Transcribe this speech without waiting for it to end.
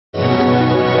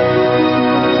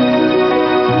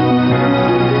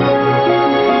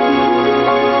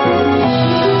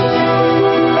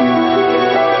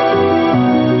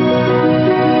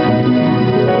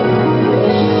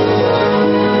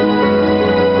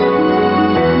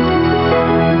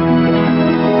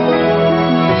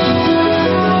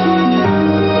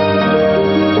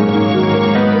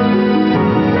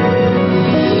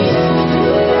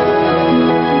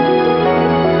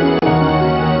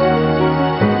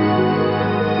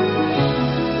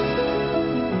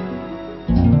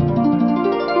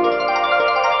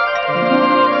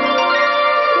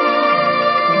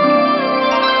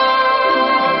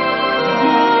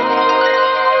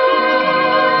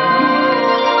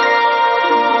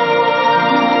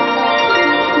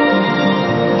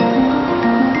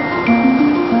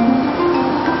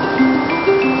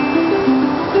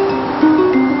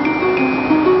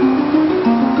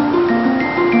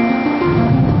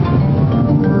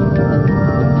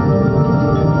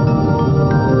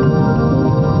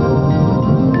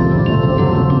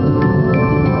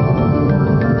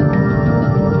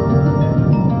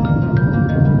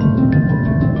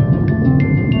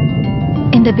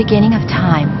In the beginning of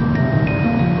time,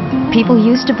 people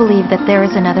used to believe that there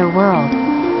is another world,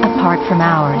 apart from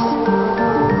ours.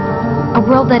 A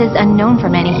world that is unknown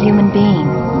from any human being.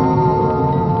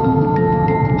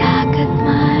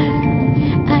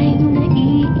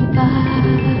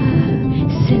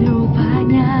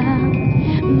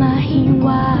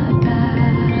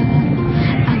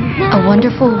 A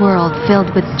wonderful world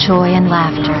filled with joy and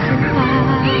laughter.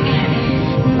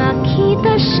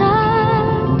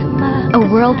 A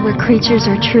world where creatures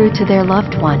are true to their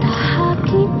loved ones.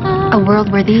 A world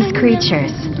where these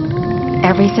creatures,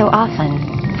 every so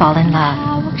often, fall in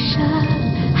love.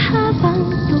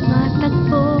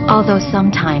 Although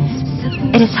sometimes,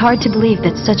 it is hard to believe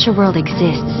that such a world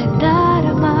exists.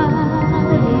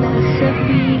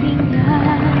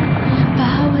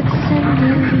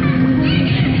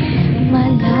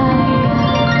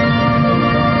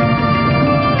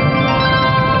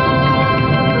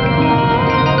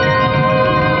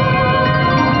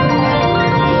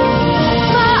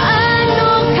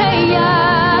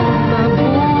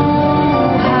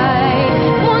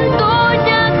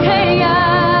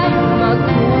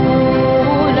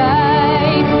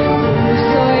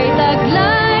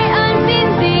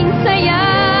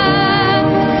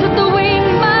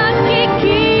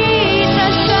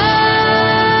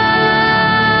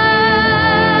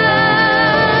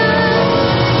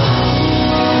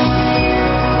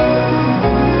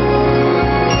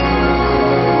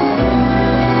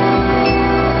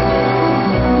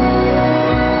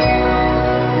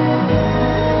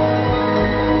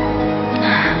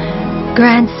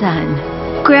 Grandson.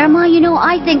 Grandma, you know,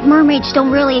 I think mermaids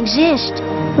don't really exist.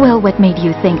 Well, what made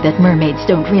you think that mermaids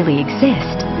don't really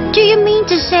exist? Do you mean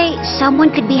to say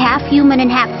someone could be half human and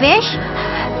half fish?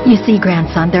 You see,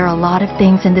 grandson, there are a lot of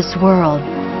things in this world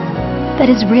that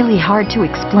is really hard to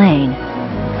explain.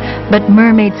 But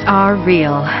mermaids are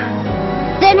real.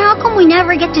 Then how come we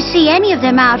never get to see any of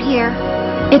them out here?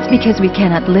 It's because we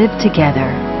cannot live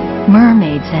together,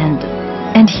 mermaids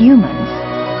and humans.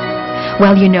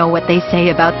 Well, you know what they say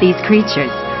about these creatures.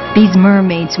 These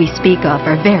mermaids we speak of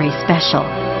are very special.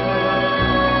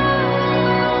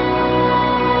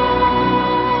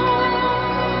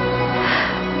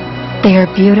 They are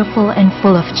beautiful and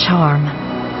full of charm.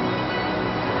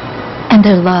 And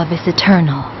their love is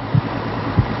eternal.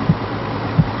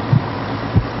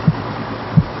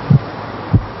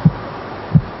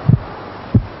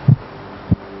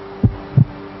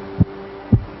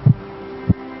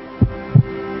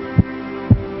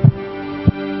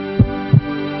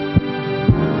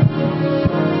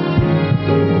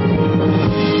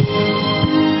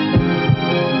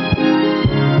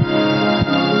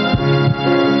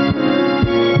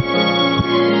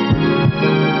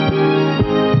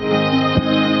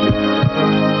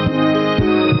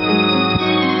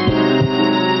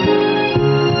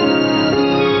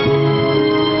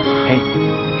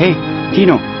 Hey,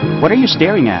 Tino, what are you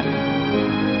staring at?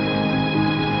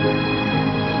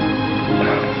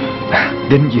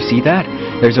 Didn't you see that?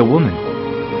 There's a woman.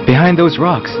 Behind those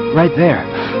rocks, right there.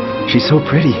 She's so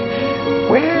pretty.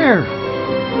 Where?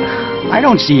 I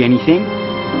don't see anything.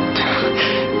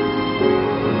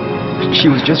 She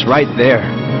was just right there.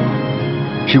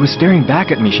 She was staring back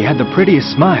at me. She had the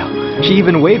prettiest smile. She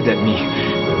even waved at me.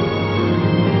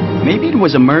 Maybe it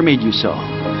was a mermaid you saw.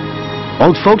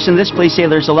 Old folks in this place say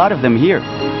there's a lot of them here.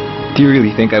 Do you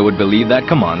really think I would believe that?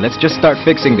 Come on, let's just start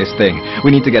fixing this thing. We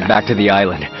need to get back to the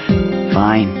island.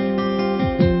 Fine.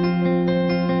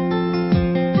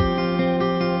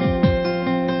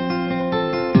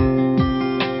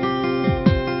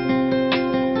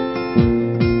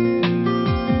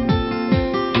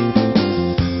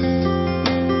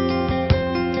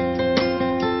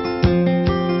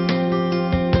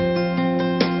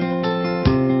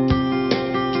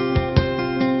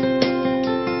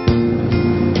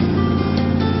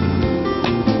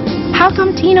 How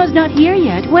come Tino's not here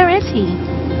yet? Where is he?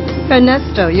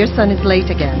 Ernesto, your son is late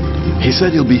again. He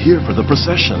said he'll be here for the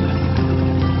procession.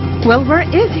 Well, where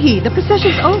is he? The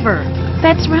procession's over.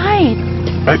 That's right.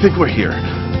 I think we're here.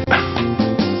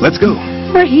 Let's go.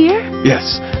 We're here?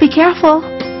 Yes. Be careful.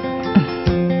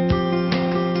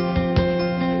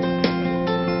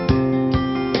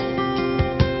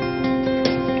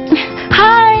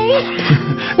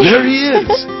 Hi! There he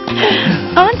is.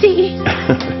 Auntie!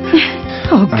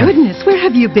 Oh, goodness, where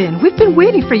have you been? We've been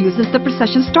waiting for you since the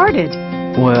procession started.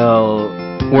 Well,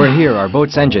 we're here. Our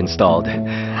boat's engine stalled.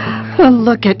 Well,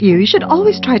 look at you. You should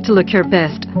always try to look your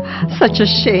best. Such a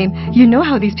shame. You know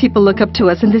how these people look up to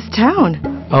us in this town.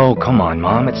 Oh, come on,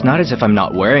 Mom. It's not as if I'm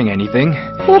not wearing anything.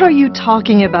 What are you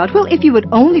talking about? Well, if you would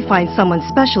only find someone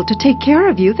special to take care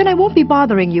of you, then I won't be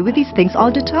bothering you with these things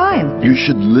all the time. You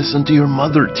should listen to your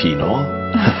mother, Tino.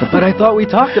 But I thought we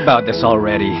talked about this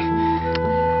already.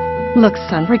 Look,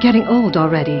 son, we're getting old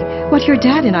already. What your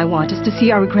dad and I want is to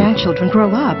see our grandchildren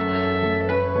grow up.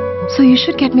 So you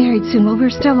should get married soon while we're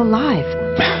still alive.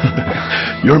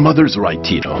 Your mother's right,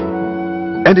 Tino.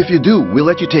 And if you do, we'll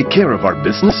let you take care of our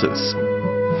businesses.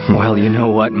 Well, you know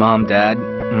what, Mom, Dad?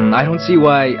 I don't see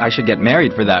why I should get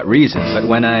married for that reason. But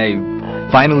when I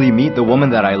finally meet the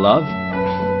woman that I love,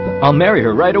 I'll marry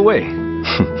her right away.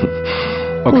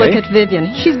 Okay? Look at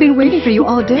Vivian. She's been waiting for you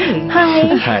all day.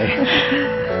 Hi. Hi.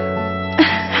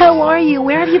 How are you?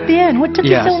 Where have you been? What took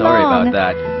you Yeah, so sorry long?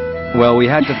 about that. Well, we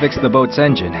had to fix the boat's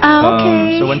engine.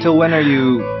 Okay. So until when are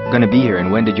you gonna be here,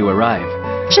 and when did you arrive?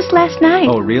 Just last night.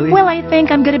 Oh, really? Well, I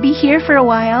think I'm going to be here for a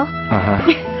while.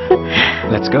 Uh-huh.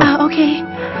 Let's go. Okay.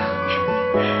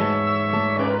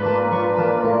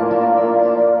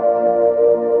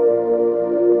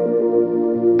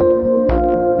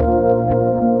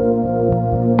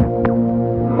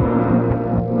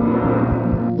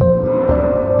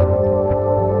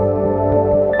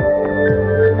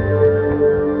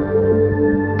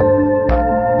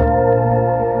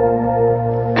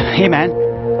 Hey, man.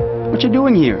 What you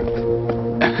doing here?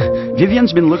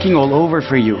 Vivian's been looking all over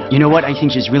for you. You know what? I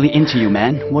think she's really into you,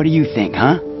 man. What do you think,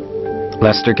 huh?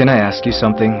 Lester, can I ask you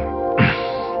something?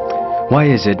 Why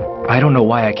is it? I don't know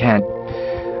why I can't.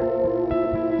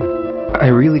 I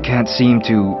really can't seem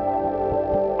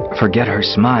to forget her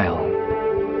smile.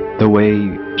 The way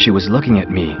she was looking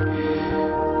at me.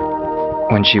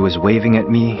 When she was waving at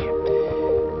me.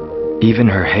 Even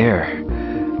her hair.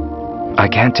 I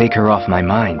can't take her off my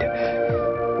mind.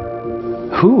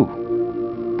 Who?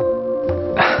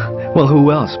 Well,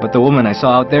 who else but the woman I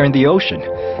saw out there in the ocean?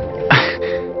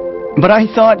 But I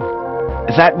thought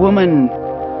that woman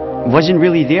wasn't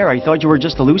really there. I thought you were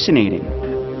just hallucinating.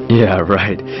 Yeah,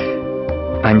 right.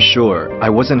 I'm sure. I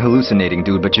wasn't hallucinating,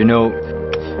 dude, but you know,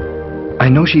 I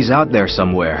know she's out there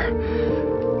somewhere.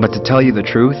 But to tell you the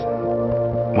truth,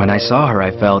 when I saw her,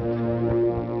 I felt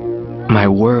my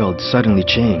world suddenly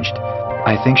changed.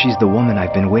 I think she's the woman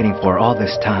I've been waiting for all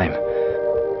this time.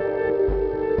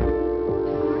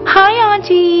 Hi,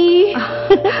 Auntie.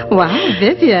 Wow,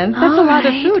 Vivian, that's a lot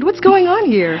of Alright. food. What's going on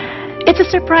here? It's a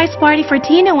surprise party for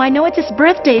Tino. I know it's his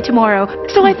birthday tomorrow,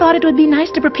 so I thought it would be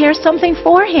nice to prepare something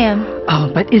for him.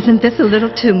 Oh, but isn't this a little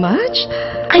too much?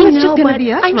 I Well, it's know, just gonna but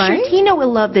be us, I'm right? sure Tino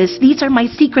will love this. These are my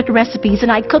secret recipes,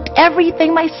 and I cooked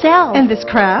everything myself. And this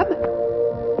crab?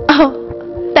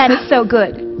 oh, that is so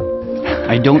good.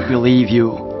 I don't believe you.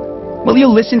 Will you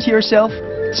listen to yourself?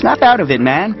 Snap out of it,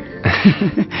 man.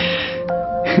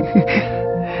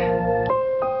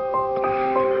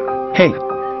 Hey,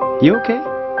 you okay?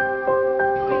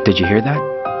 Did you hear that?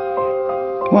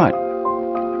 What?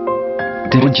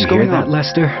 Didn't What's you hear going that, on?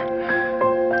 Lester?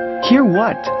 Hear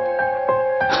what?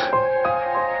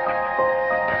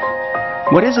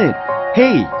 What is it?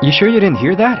 Hey, You sure you didn't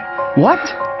hear that? what?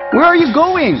 Where are you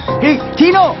going? Hey,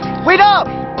 Tino, wait up!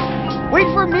 Wait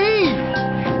for me!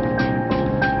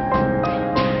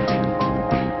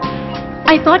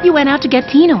 I thought you went out to get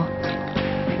Tino.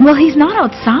 Well, he's not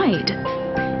outside.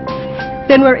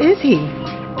 Then where is he?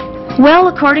 Well,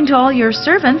 according to all your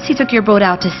servants, he took your boat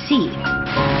out to sea.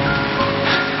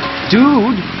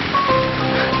 Dude,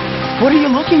 what are you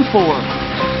looking for?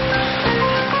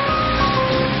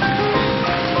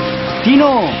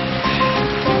 Tino,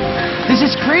 this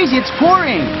is crazy. It's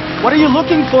pouring. What are you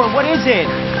looking for? What is it?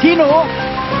 Tino,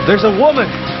 There's a woman.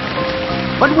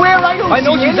 but where? I don't I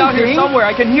know see she's out here anything. somewhere.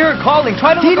 I can hear her calling.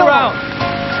 Try to look Tino! around.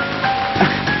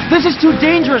 This is too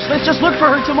dangerous. Let's just look for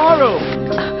her tomorrow.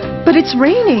 But it's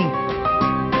raining.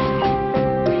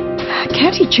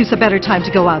 Can't he choose a better time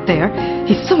to go out there?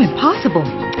 He's so impossible.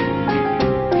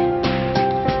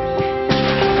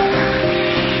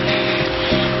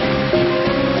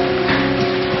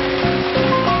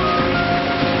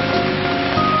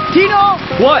 Tino,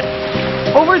 What?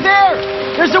 over there.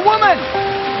 There's a woman.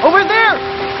 Over there.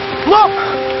 Look.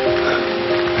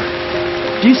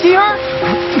 Do you see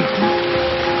her?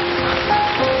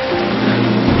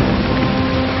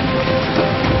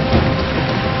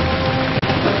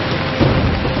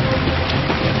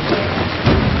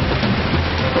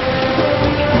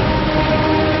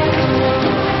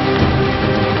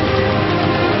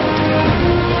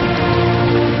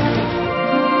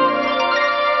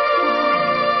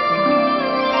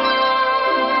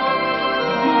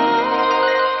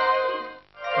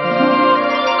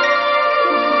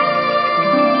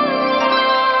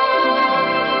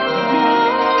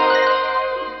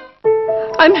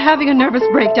 I'm having a nervous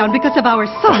breakdown because of our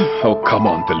son. Oh, come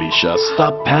on, Felicia.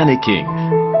 Stop panicking.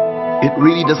 It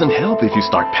really doesn't help if you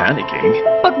start panicking.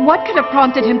 But what could have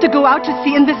prompted him to go out to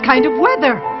sea in this kind of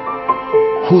weather?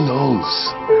 Who knows?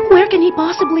 Where can he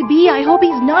possibly be? I hope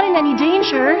he's not in any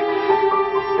danger.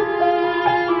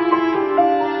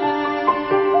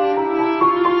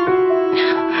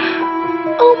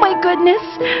 Oh my goodness.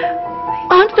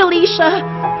 Aunt Felicia.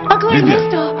 Uncle Vivian.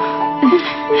 Ernesto.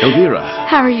 Elvira.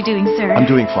 How are you doing, sir? I'm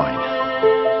doing fine.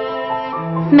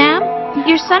 Ma'am,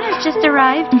 your son has just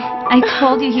arrived. I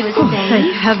told you he was Oh, safe.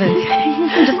 thank heavens.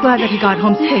 I'm just glad that he got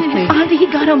home safely. Auntie,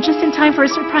 he got home just in time for a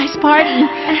surprise party.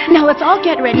 Now let's all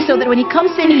get ready so that when he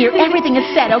comes in here, everything is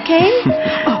set, okay?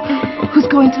 Oh, who's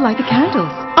going to light the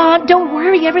candles? Don't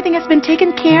worry, everything has been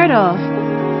taken care of.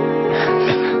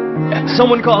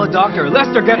 Someone call a doctor.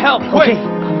 Lester, get help. Quick.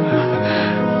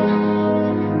 Okay.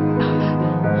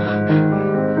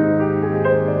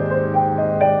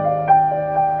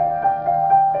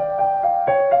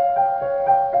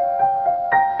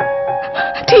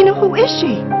 Tina, who is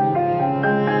she?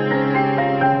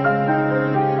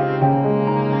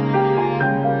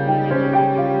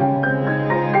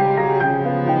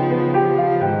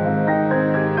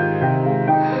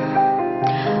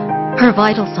 Her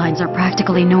vital signs are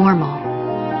practically normal.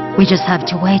 We just have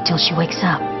to wait till she wakes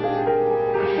up.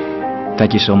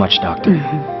 Thank you so much, Doctor.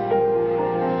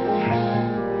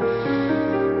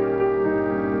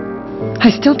 I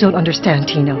still don't understand,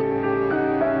 Tino.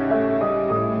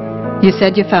 You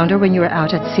said you found her when you were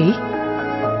out at sea?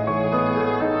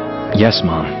 Yes,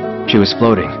 Mom. She was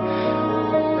floating.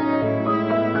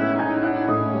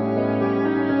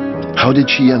 How did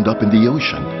she end up in the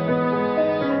ocean?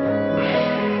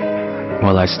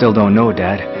 Well, I still don't know,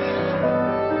 Dad.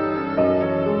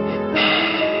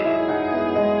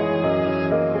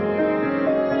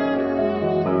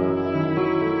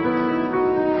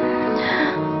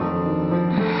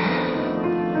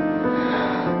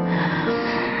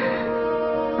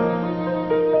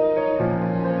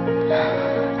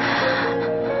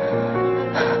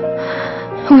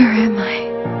 Where am I?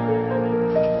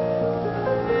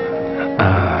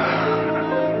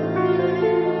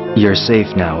 You're safe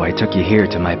now. I took you here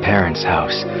to my parents'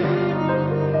 house.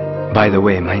 By the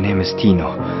way, my name is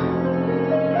Tino.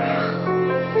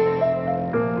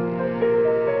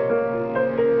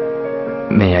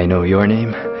 May I know your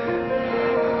name?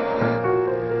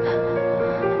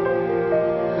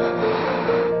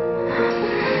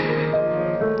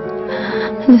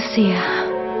 Lucia.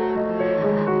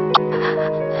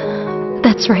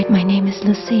 That's right, my name is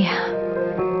Lucia.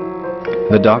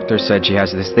 The doctor said she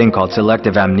has this thing called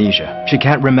selective amnesia. She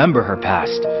can't remember her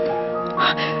past.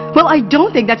 Well, I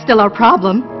don't think that's still our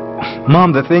problem.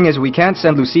 Mom, the thing is we can't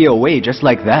send Lucia away just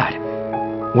like that.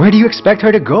 Where do you expect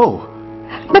her to go?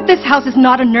 But this house is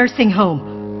not a nursing home.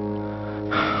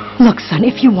 Look, son,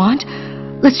 if you want,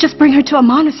 let's just bring her to a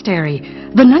monastery.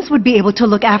 The nuns would be able to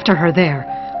look after her there.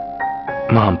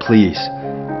 Mom, please.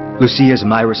 Lucia is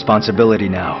my responsibility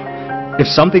now. If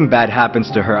something bad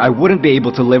happens to her, I wouldn't be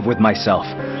able to live with myself.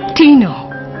 Tino.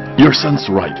 Your son's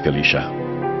right, Felicia.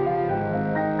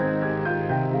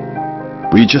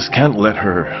 We just can't let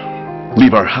her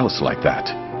leave our house like that.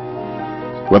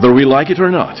 Whether we like it or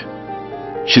not,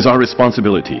 she's our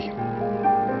responsibility.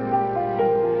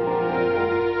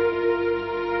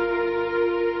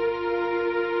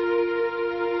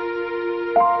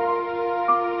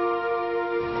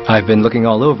 I've been looking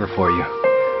all over for you.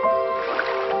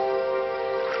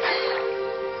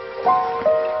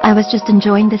 I was just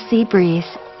enjoying the sea breeze.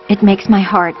 It makes my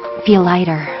heart feel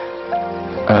lighter.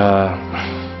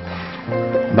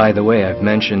 By the way, I've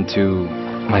mentioned to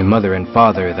my mother and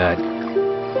father that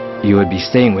you would be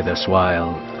staying with us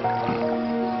while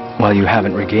you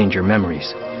haven't regained your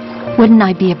memories. Wouldn't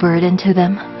I be a burden to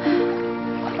them?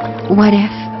 What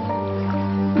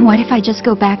if I just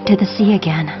go back to the sea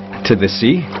again? To the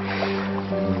sea?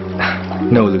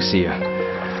 No, Lucia.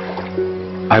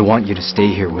 I want you to stay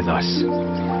here with us.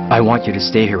 I want you to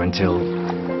stay here until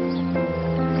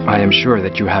I am sure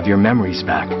that you have your memories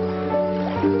back.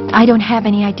 I don't have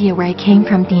any idea where I came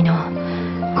from, Dino.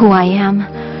 Who I am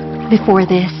before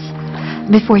this,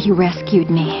 before you rescued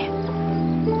me.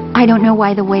 I don't know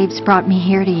why the waves brought me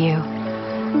here to you.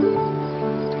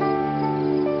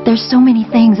 There's so many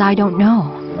things I don't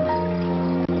know.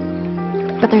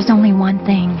 But there's only one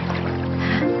thing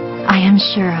I am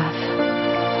sure of.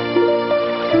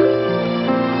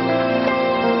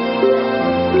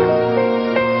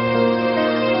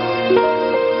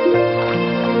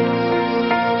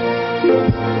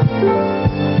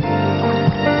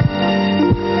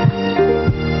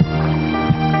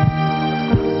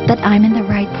 That I'm in the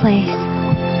right place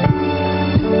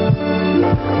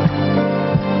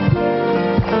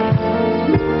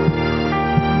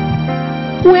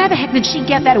Where the heck did she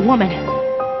get that woman?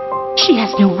 She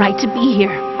has no right to be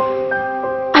here.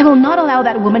 I will not allow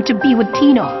that woman to be with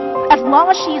Tino. As long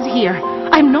as she is here,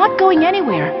 I'm not going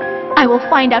anywhere. I will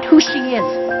find out who she is.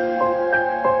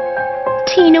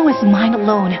 Tino is mine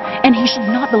alone, and he should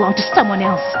not belong to someone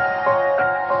else.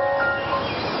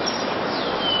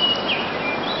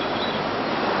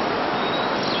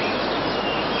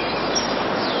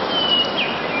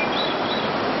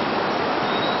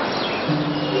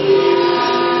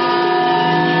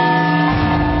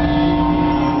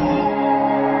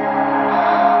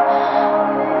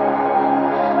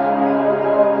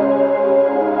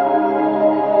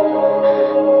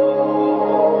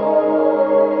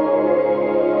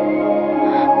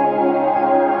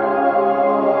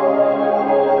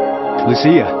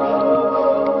 Lucia.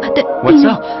 What's Tino,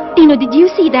 up? Tino, did you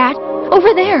see that?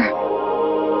 Over there.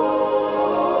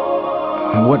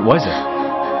 What was it?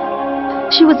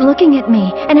 She was looking at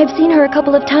me, and I've seen her a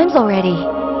couple of times already.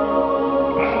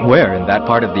 Where? In that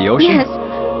part of the ocean? Yes.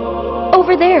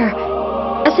 Over there.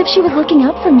 As if she was looking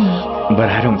up for me. But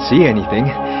I don't see anything.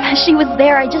 She was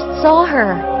there. I just saw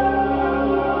her.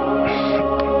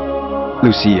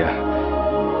 Lucia,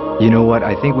 you know what?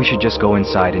 I think we should just go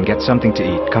inside and get something to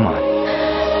eat. Come on.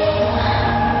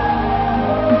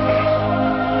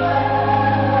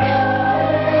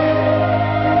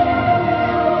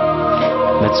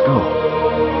 Let's go.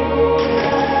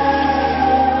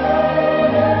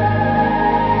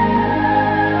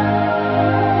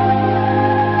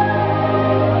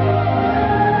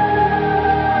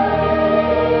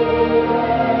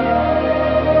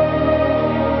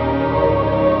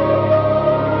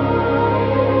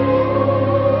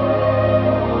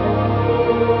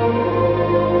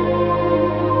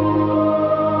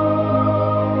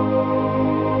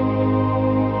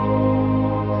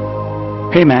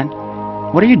 Hey, man.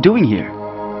 What are you doing here?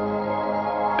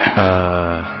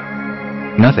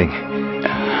 Nothing.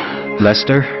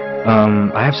 Lester,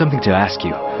 I have something to ask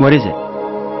you. What is it?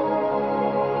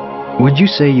 Would you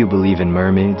say you believe in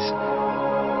mermaids?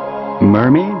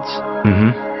 Mermaids?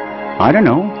 Mm-hmm. I don't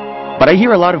know. But I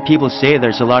hear a lot of people say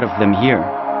there's a lot of them here.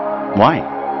 Why?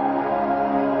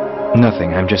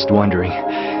 Nothing. I'm just wondering.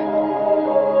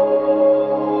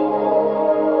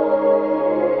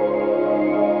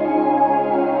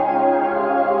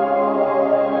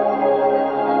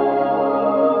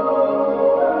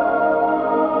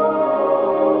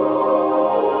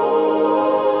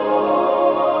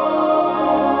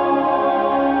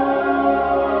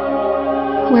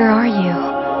 Where are you?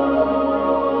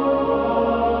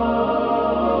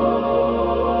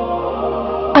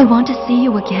 I want to see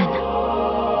you again.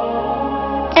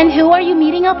 And who are you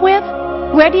meeting up with?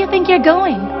 Where do you think you're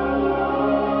going?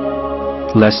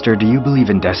 Lester, do you believe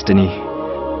in destiny?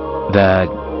 That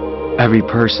every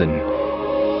person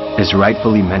is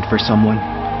rightfully meant for someone?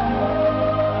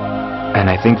 And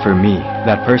I think for me,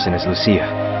 that person is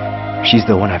Lucia. She's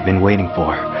the one I've been waiting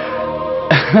for.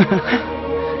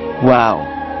 Wow.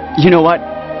 You know what?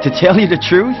 To tell you the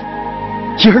truth,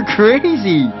 you're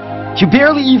crazy. You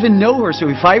barely even know her, so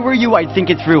if I were you, I'd think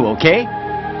it through, okay?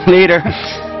 Later.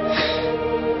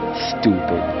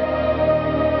 Stupid.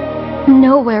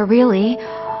 Nowhere, really.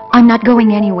 I'm not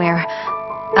going anywhere.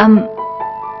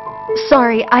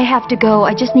 Sorry, I have to go.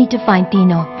 I just need to find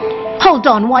Tino. Hold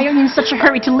on, why are you in such a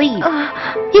hurry to leave?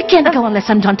 You can't go unless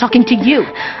I'm done talking to you.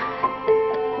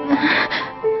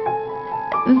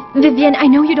 Vivian, I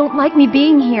know you don't like me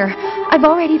being here. I've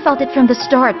already felt it from the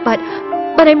start, but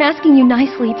I'm asking you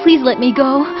nicely. Please let me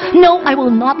go. No, I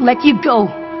will not let you go.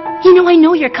 You know, I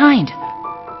know you're kind.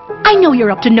 I know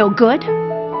you're up to no good.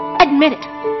 Admit it.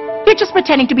 You're just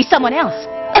pretending to be someone else.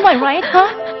 Am I right, huh?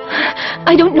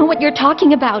 I don't know what you're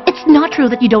talking about. It's not true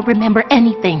that you don't remember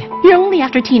anything. You're only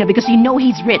after Tino because you know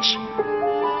he's rich.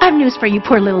 I've news for you,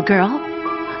 poor little girl.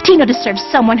 Tino deserves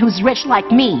someone who's rich like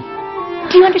me.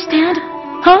 Do you understand?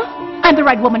 Huh? I'm the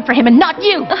right woman for him and not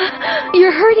you!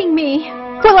 You're hurting me.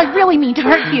 Well, I really mean to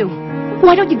hurt you.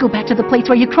 Why don't you go back to the place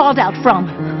where you crawled out from?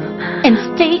 And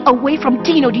stay away from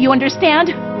Tino, do you understand?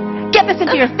 Get this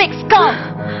into your thick skull!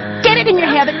 Get it in your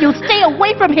head that you'll stay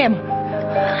away from him!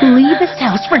 Leave this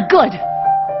house for good!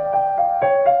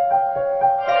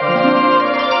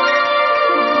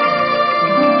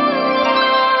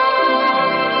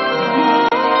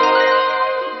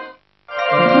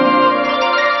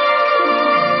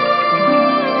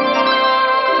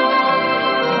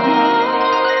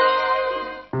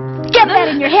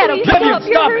 Your head, okay? Stop,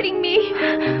 you're hurting me.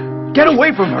 Get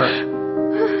away from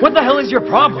her! What the hell is your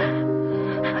problem?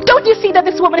 Don't you see that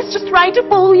this woman is just trying to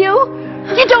fool you?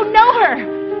 You don't know her!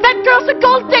 That girl's a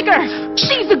gold digger!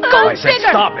 She's a gold digger! I said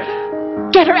stop it!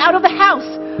 Get her out of the house!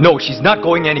 No, she's not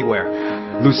going anywhere.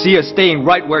 Lucia's staying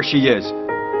right where she is.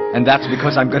 And that's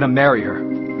because I'm gonna marry her.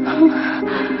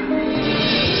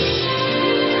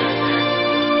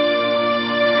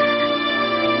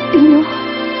 Dino.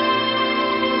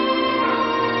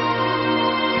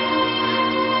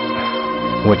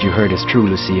 What you heard is true,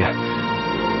 Lucia.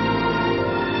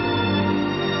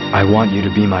 I want you to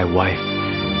be my wife.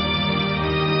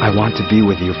 I want to be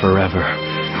with you forever.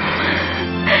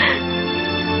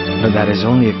 But that is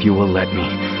only if you will let me.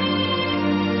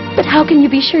 But how can you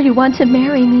be sure you want to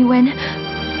marry me when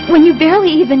you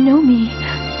barely even know me?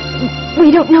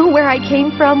 We don't know where I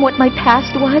came from, what my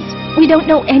past was. We don't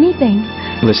know anything.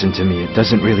 Listen to me, it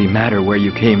doesn't really matter where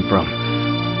you came from,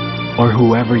 or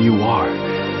whoever you are.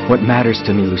 What matters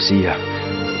to me, Lucia,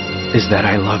 is that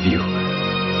I love you.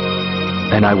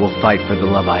 And I will fight for the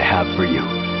love I have for you.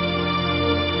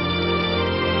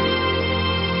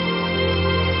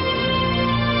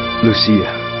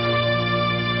 Lucia,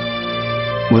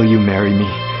 will you marry me?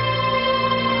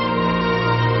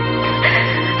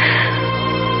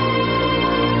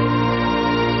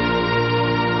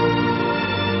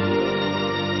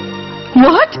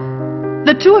 What?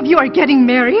 The two of you are getting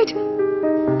married?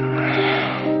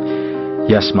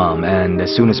 Yes, Mom, and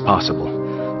as soon as possible.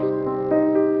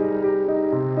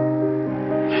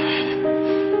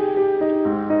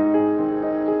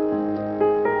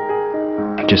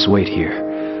 Just wait here.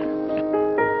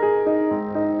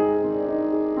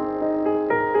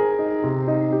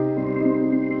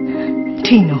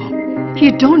 Tino,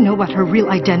 you don't know what her real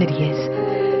identity is.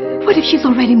 What if she's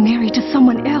already married to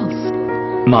someone else?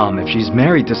 Mom, if she's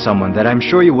married to someone, then I'm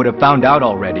sure you would have found out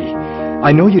already.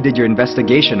 I know you did your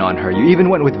investigation on her. You even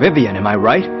went with Vivian, am I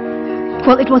right?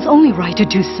 Well, it was only right to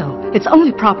do so. It's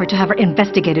only proper to have her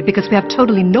investigated because we have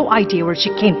totally no idea where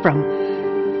she came from.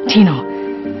 Tino,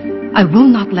 I will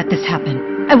not let this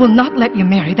happen. I will not let you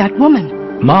marry that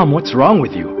woman. Mom, what's wrong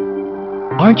with you?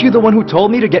 Aren't you the one who told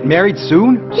me to get married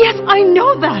soon? Yes, I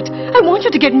know that. I want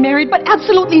you to get married, but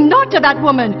absolutely not to that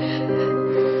woman.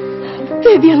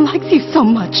 Vivian likes you so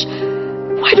much.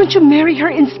 Why don't you marry her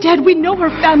instead? We know her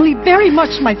family very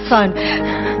much, my son.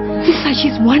 Besides,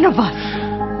 she's one of us.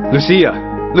 Lucia!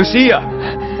 Lucia!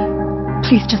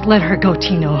 Please just let her go,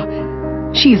 Tino.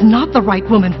 She is not the right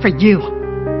woman for you.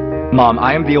 Mom,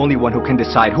 I am the only one who can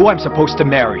decide who I'm supposed to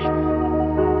marry.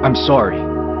 I'm sorry.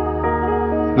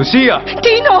 Lucia!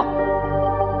 Tino!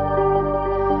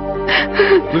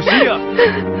 Lucia!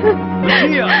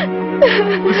 Lucia!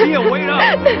 Lucia, wait up!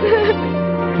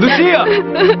 Lucia!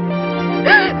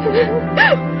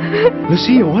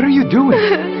 Lucia, what are you doing?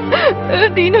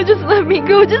 Dino, just let me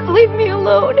go. Just leave me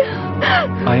alone.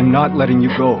 I am not letting you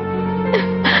go.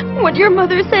 What your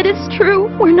mother said is true.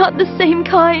 We're not the same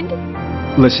kind.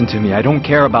 Listen to me, I don't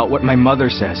care about what my mother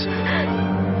says.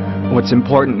 What's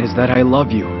important is that I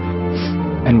love you.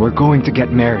 And we're going to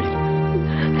get married.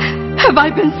 Have I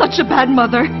been such a bad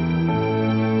mother?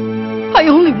 I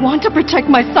only want to protect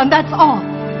my son, that's all.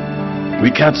 We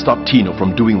can't stop Tino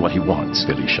from doing what he wants,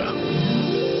 Felicia.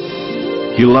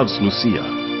 He loves Lucia,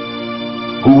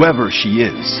 whoever she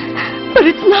is. But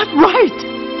it's not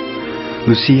right.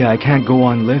 Lucia, I can't go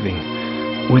on living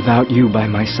without you by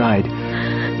my side.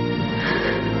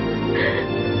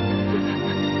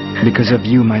 Because of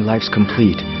you, my life's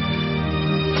complete.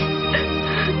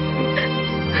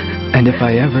 And if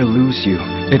I ever lose you,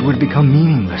 it would become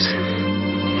meaningless.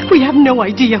 We have no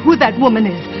idea who that woman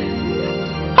is.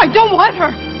 I don't want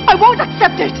her. I won't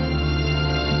accept it.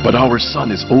 But our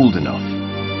son is old enough.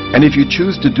 And if you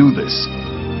choose to do this,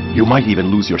 you might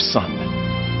even lose your son.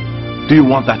 Do you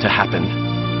want that to happen?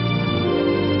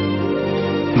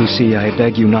 Lucia, I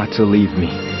beg you not to leave me.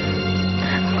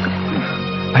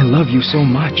 I love you so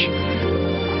much.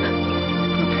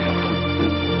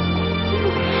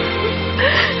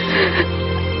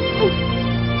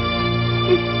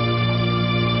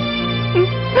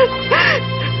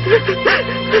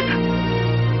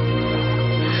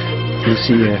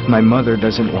 Lucia, if my mother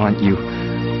doesn't want you,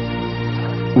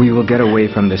 we will get away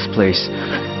from this place.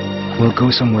 We'll go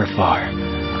somewhere far.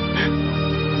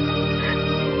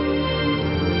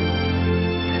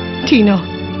 Tino.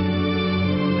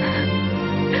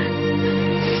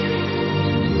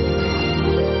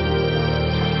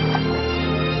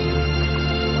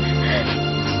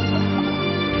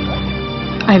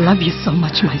 I love you so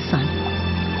much, my son.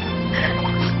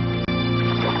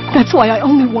 That's why I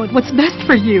only want what's best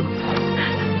for you.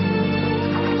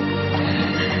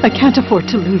 I can't afford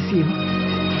to lose you.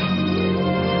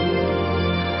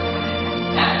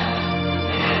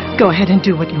 Go ahead and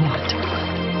do what you want.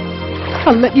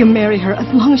 I'll let you marry her as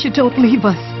long as you don't leave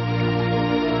us.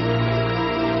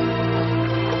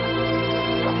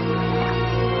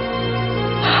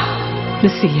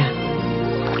 Lucia,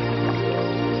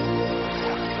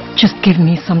 just give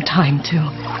me some time to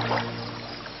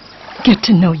get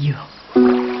to know you.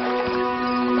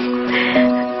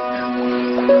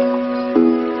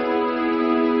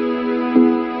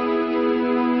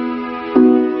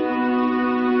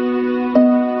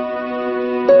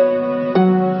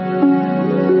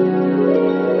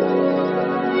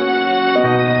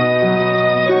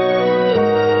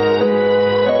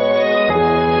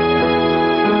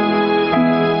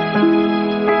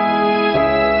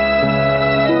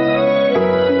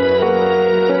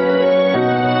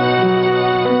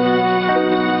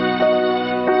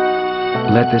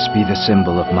 Let this be the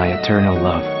symbol of my eternal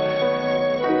love.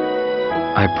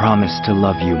 I promise to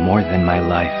love you more than my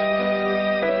life.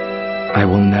 I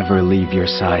will never leave your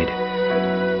side.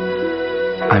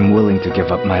 I'm willing to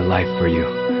give up my life for you.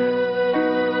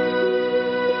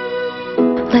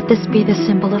 Let this be the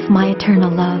symbol of my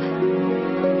eternal love.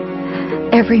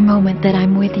 Every moment that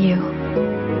I'm with you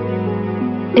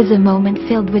is a moment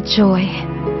filled with joy.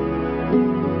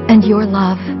 And your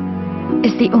love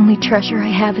is the only treasure I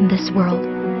have in this world.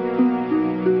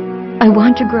 I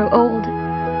want to grow old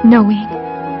knowing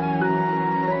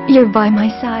you're by my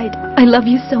side. I love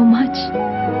you so much.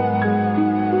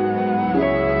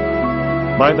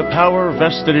 By the power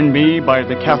vested in me by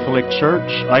the Catholic Church,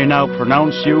 I now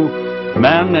pronounce you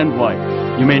man and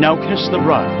wife. You may now kiss the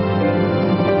bride.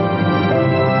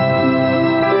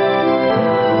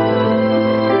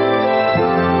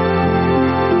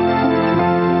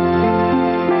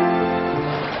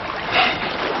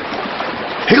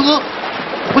 Hey, look!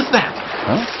 What's that?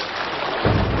 Huh?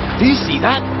 Do you see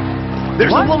that?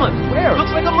 There's What? a woman. Where?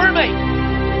 Looks like a mermaid.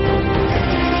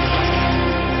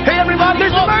 Hey, everybody!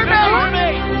 There's a mermaid! There's a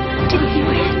mermaid! Did you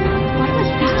hear it? What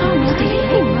was that?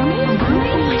 Hey, mermaid?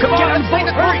 Come on, let's take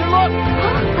a hurry! Look!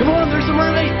 Come on, there's a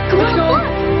mermaid! Let's go!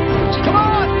 Come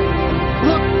on!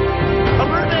 Look! A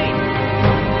mermaid!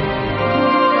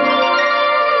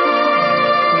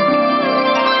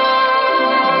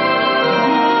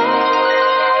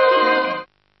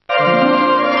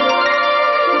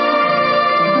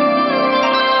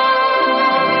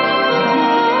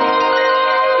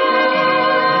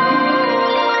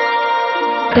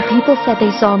 The people said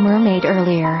they saw a mermaid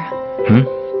earlier. Hmm?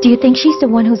 Do you think she's the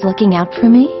one who's looking out for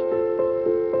me?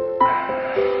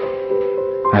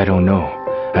 I don't know.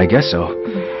 I guess so.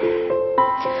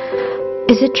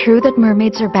 Is it true that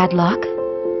mermaids are bad luck?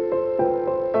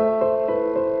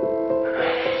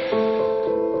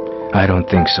 I don't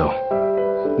think so.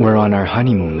 We're on our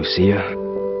honeymoon, Lucia.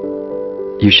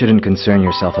 You shouldn't concern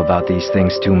yourself about these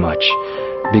things too much,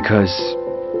 because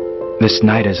this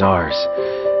night is ours.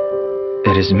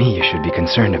 It is me you should be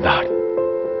concerned about.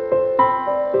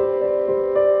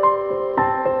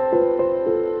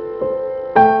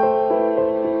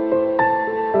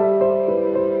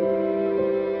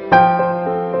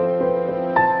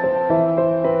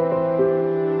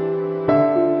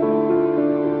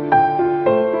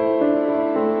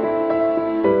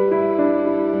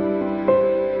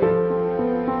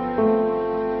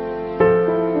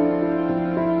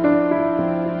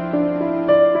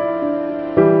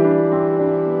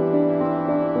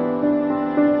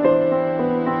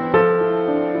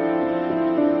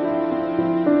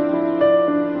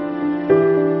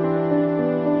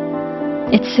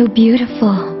 It's so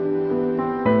beautiful.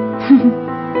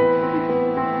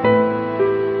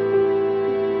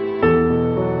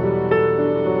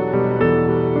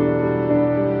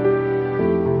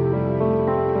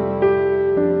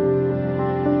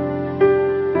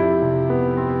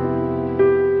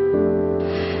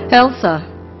 Elsa,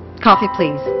 coffee,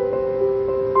 please.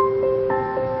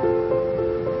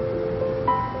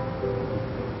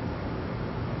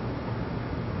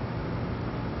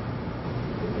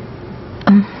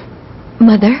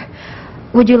 Mother,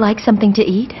 would you like something to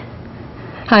eat?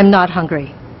 I'm not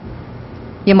hungry.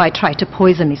 You might try to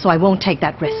poison me, so I won't take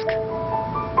that risk.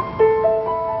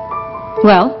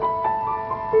 Well,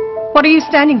 what are you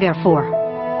standing there for?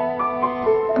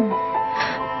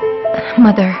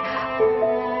 Mother,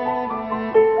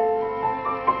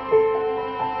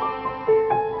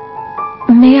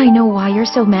 may I know why you're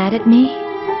so mad at me?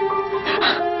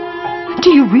 Do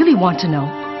you really want to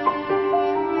know?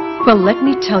 Well, let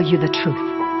me tell you the truth.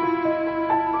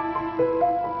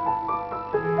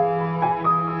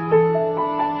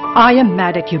 I am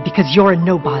mad at you because you're a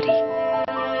nobody.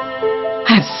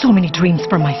 I have so many dreams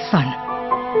for my son.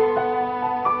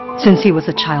 Since he was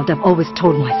a child, I've always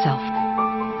told myself,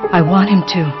 I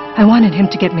wanted him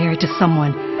to get married to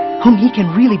someone whom he can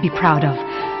really be proud of,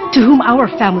 to whom our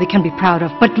family can be proud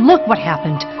of. But look what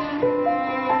happened.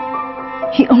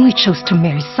 He only chose to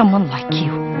marry someone like you.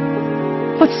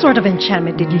 What sort of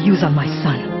enchantment did you use on my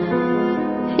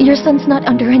son? Your son's not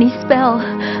under any spell.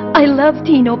 I love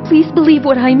Tino. Please believe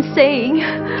what I'm saying.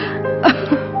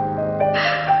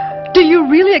 Do you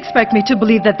really expect me to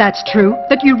believe that that's true?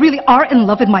 That you really are in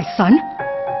love with my son?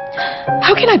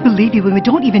 How can I believe you when we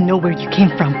don't even know where you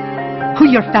came from? Who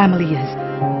your family is?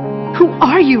 Who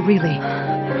are you really?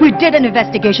 We did an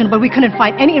investigation, but we couldn't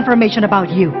find any information about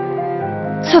you.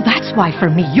 So that's why, for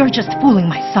me, you're just fooling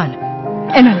my son.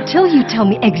 And until you tell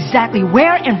me exactly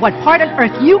where and what part on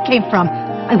earth you came from,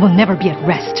 I will never be at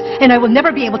rest, and I will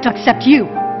never be able to accept you.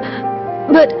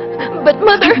 But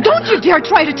Mother... Don't you dare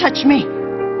try to touch me!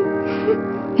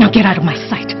 Now get out of my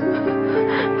sight.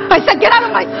 I said get out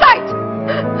of my sight!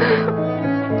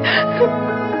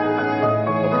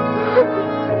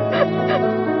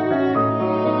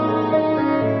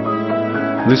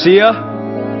 Lucia?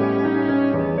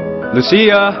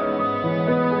 Lucia?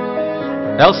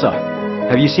 Elsa,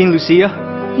 have you seen Lucia?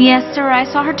 Yes, sir. I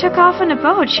saw her took off on a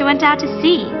boat. She went out to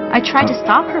sea. I tried to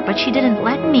stop her, but she didn't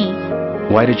let me.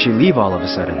 Why did she leave all of a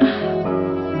sudden?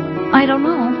 I don't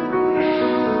know.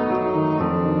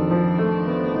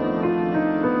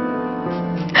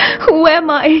 Who am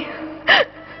I?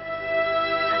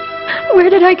 Where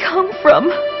did I come from?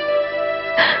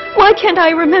 Why can't I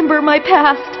remember my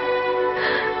past?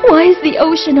 Why is the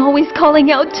ocean always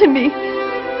calling out to me?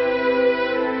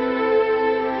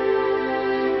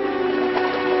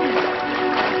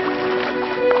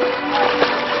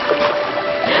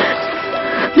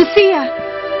 Lucia!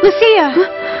 Lucia!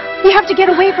 You have to get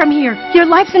away from here. Your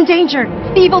life's in danger.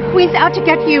 The evil queen's out to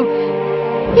get you.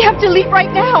 You have to leave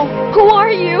right now. Who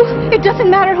are you? It doesn't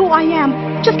matter who I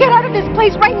am. Just get out of this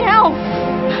place right now.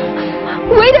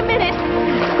 Wait a minute.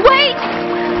 Wait!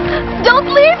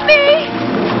 Don't leave me!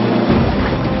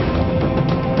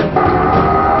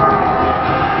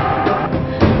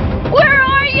 Where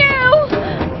are you?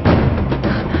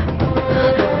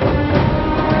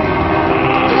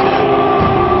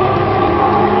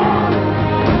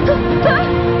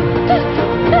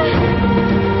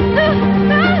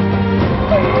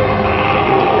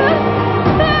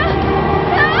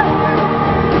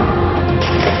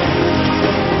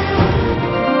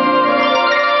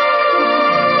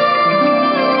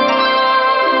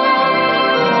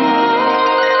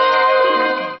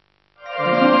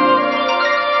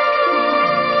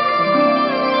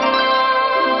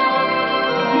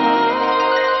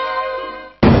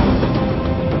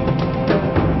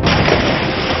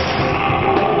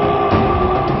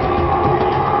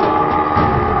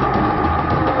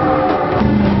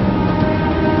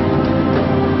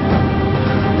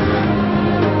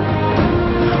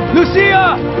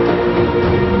 Lucia!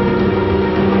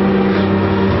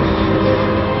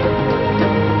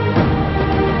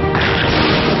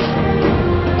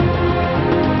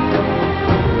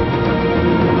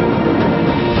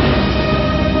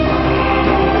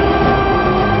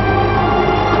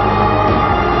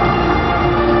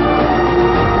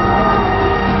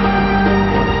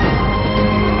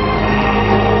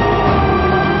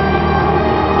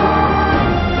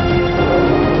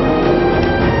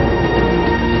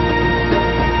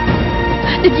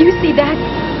 Did you see that?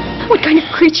 What kind of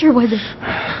creature was it?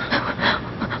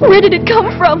 Where did it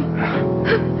come from?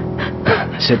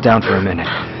 Sit down for a minute.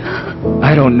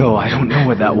 I don't know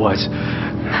what that was.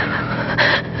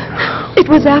 It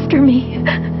was after me.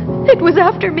 It was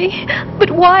after me.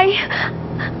 But why?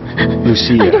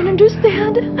 Lucia. I don't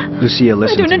understand. Lucia,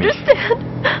 listen to me. I don't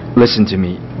understand. Listen to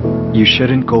me. You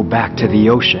shouldn't go back to the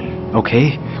ocean,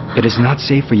 okay? It is not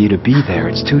safe for you to be there.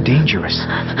 It's too dangerous.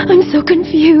 I'm so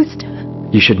confused.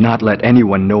 You should not let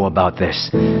anyone know about this.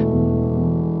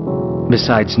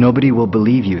 Besides, nobody will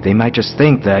believe you. They might just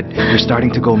think that you're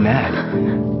starting to go mad.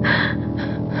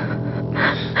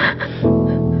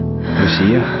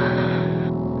 Lucia?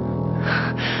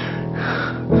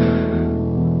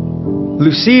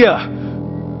 Lucia!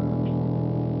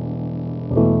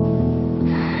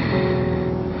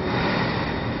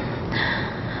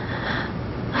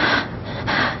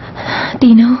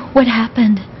 Dino, what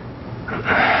happened?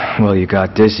 Well, you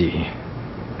got dizzy.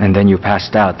 And then you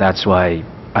passed out. That's why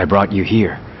I brought you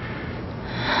here.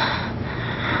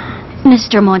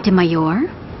 Mr. Montemayor?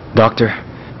 Doctor,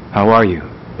 how are you?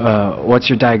 What's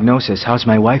your diagnosis? How's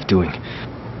my wife doing?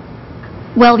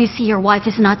 Well, you see, your wife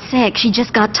is not sick. She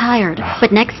just got tired.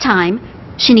 But next time,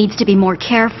 she needs to be more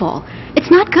careful. It's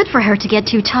not good for her to get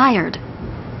too tired.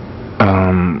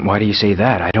 Why do you say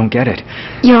that? I don't get it.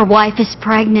 Your wife is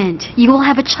pregnant. You will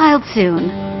have a child soon.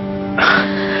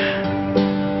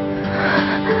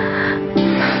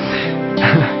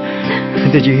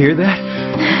 Did you hear that?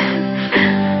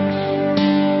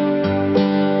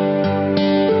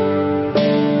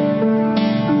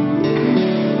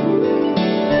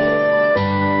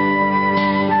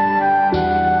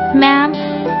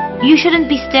 You shouldn't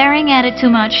be staring at it too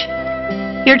much.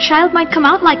 Your child might come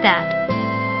out like that.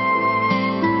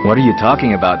 What are you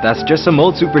talking about? That's just some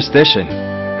old superstition.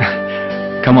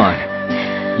 Come on.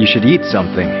 You should eat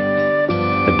something.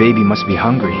 The baby must be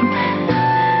hungry.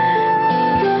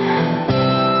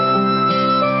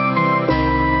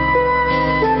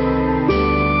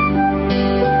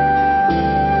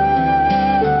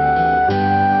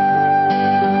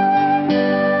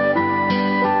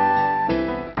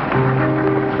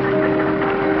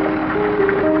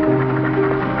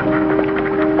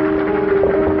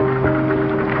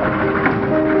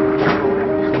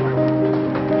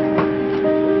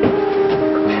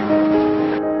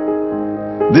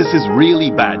 This is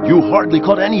really bad. You hardly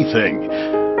caught anything.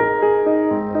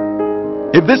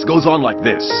 If this goes on like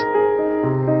this,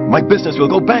 my business will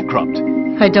go bankrupt.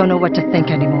 I don't know what to think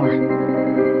anymore.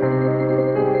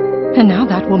 And now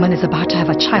that woman is about to have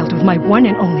a child with my one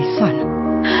and only son.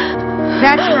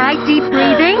 That's right, deep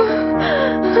breathing.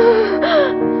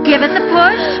 Give it the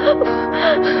push.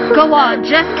 Go on,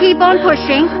 just keep on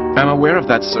pushing. I'm aware of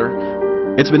that, sir.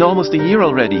 It's been almost a year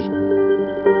already.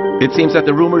 It seems that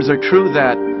the rumors are true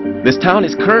that this town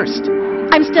is cursed.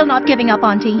 I'm still not giving up,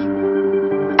 Auntie.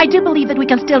 I do believe that we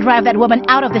can still drive that woman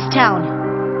out of this town.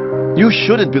 You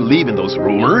shouldn't believe in those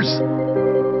rumors.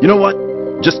 You know what?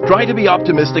 Just try to be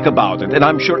optimistic about it, and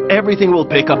I'm sure everything will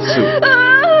pick up soon.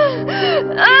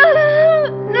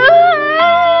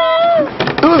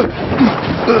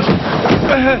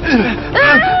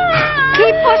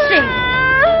 Keep pushing.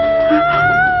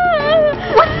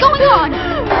 What's going on?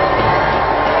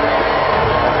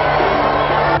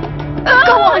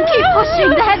 Go on, keep pushing.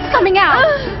 The head's coming out.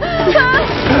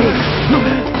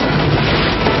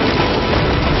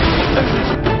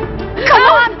 Come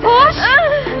on, push.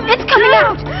 It's coming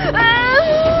out.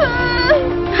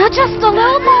 Just a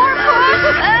little more push.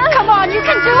 Come on, you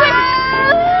can do it.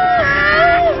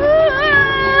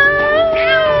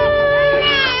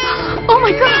 Oh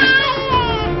my God.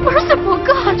 Merciful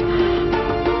God.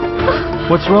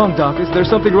 What's wrong, Doc? Is there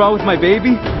something wrong with my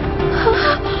baby?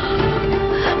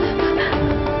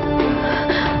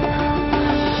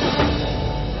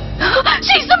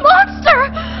 She's a monster!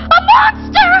 A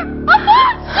monster! A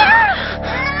monster!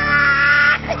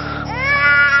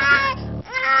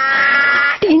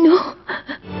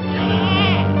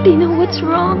 Dino, what's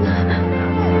wrong?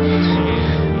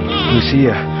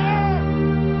 Lucia,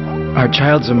 our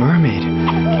child's a mermaid.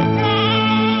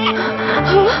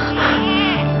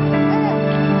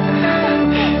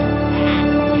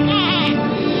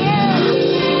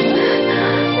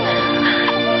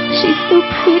 She's so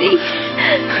pretty.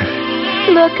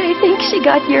 Look, I think she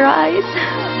got your eyes.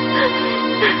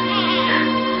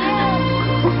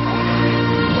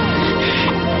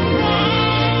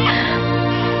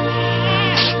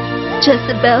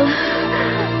 Jezebel.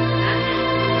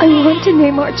 I want to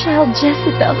name our child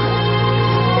Jezebel.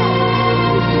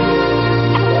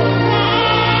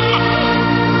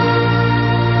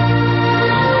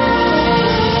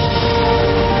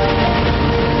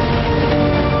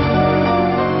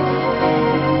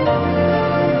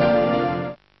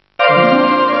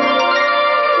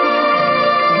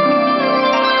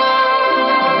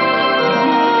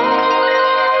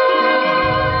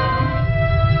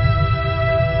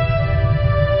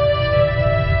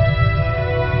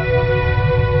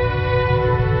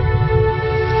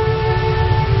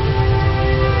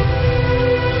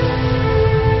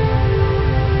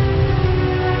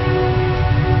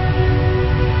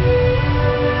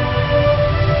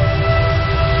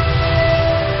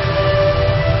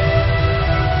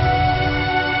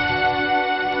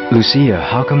 Lucia,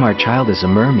 how come our child is a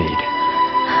mermaid?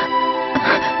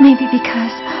 Maybe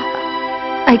because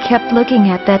I kept looking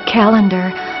at that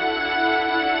calendar.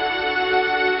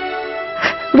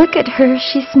 Look at her,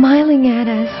 she's smiling at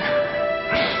us.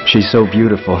 She's so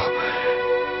beautiful.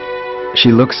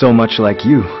 She looks so much like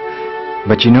you.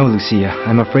 But you know, Lucia,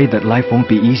 I'm afraid that life won't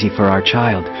be easy for our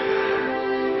child.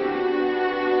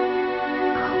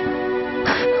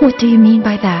 What do you mean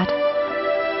by that?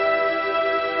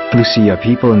 Lucia,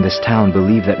 people in this town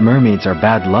believe that mermaids are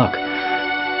bad luck.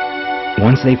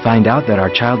 Once they find out that our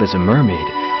child is a mermaid,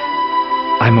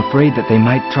 I'm afraid that they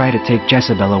might try to take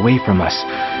Jezebel away from us.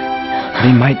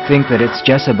 They might think that it's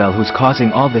Jezebel who's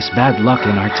causing all this bad luck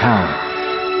in our town.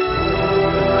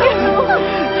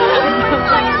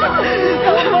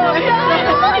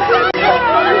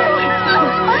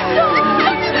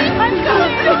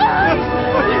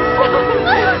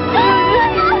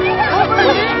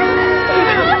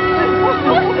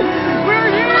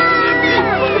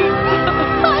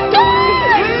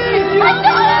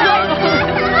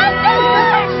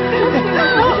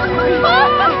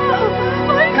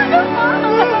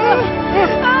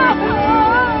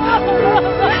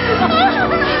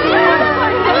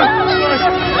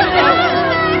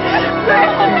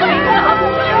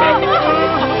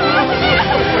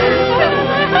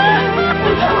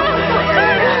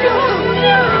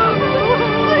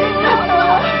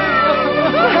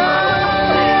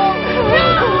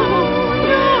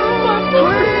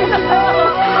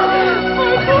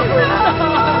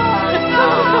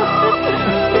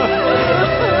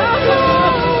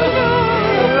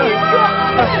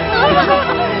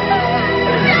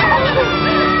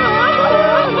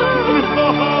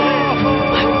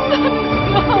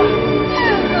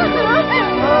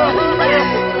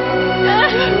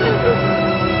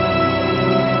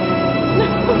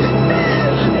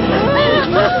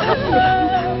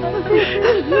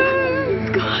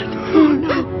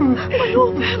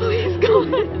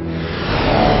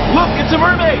 Look, it's a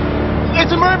mermaid!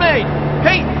 It's a mermaid!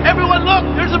 Hey, everyone, look!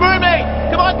 There's a mermaid!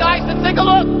 Come on, guys, let's take a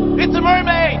look! It's a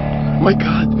mermaid! My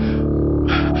God,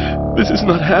 this is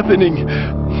not happening.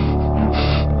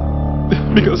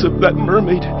 Because of that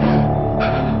mermaid,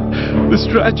 this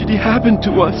tragedy happened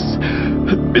to us.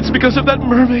 It's because of that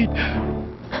mermaid.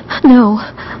 No.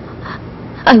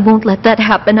 I won't let that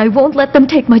happen. I won't let them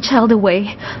take my child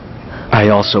away. I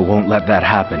also won't let that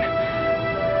happen.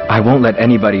 I won't let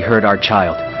anybody hurt our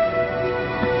child.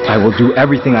 I will do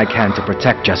everything I can to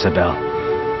protect Jezebel.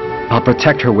 I'll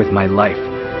protect her with my life.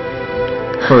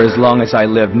 For as long as I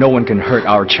live, no one can hurt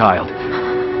our child.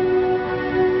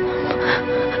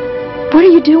 What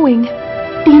are you doing?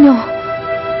 Dino.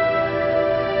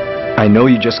 I know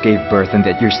you just gave birth and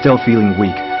that you're still feeling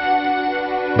weak.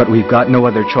 But we've got no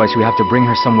other choice. We have to bring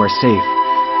her somewhere safe.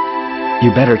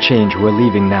 You better change. We're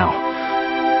leaving now.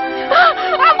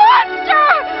 A monster!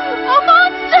 A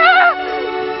monster!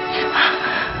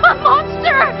 A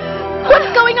monster!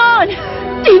 What's going on?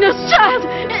 Dino's child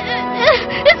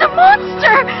is a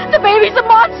monster! The baby's a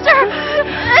monster!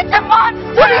 It's a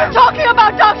monster! What are you talking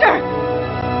about, Doctor?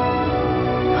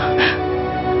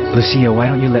 Lucia, why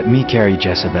don't you let me carry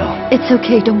Jezebel? It's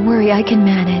okay, don't worry, I can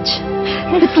manage.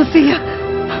 It's Lucia.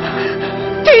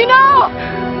 Dino!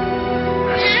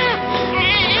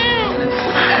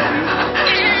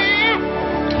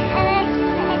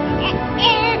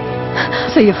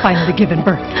 So you've finally given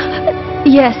birth.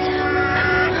 Yes.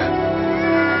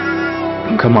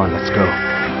 Come on, let's go.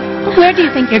 Where do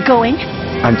you think you're going?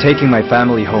 I'm taking my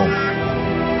family home.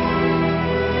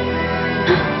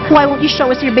 Why won't you show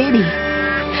us your baby?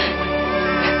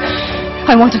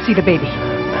 I want to see the baby.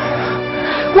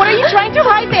 What are you trying to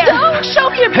hide there? Don't show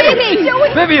me your baby!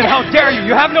 Vivian, how dare you?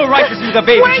 You have no right to see the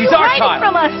baby. Why are She's you our hiding child.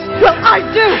 from us? Well, I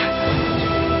do!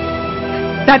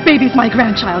 That baby's my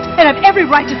grandchild, and I have every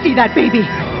right to see that baby.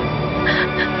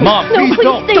 Mom, please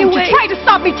don't. Don't you try to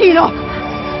stop me, Tino!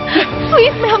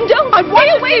 Please, ma'am, don't. I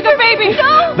want to see the baby!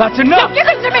 No! That's enough. Now give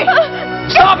it to me!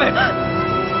 Stop it!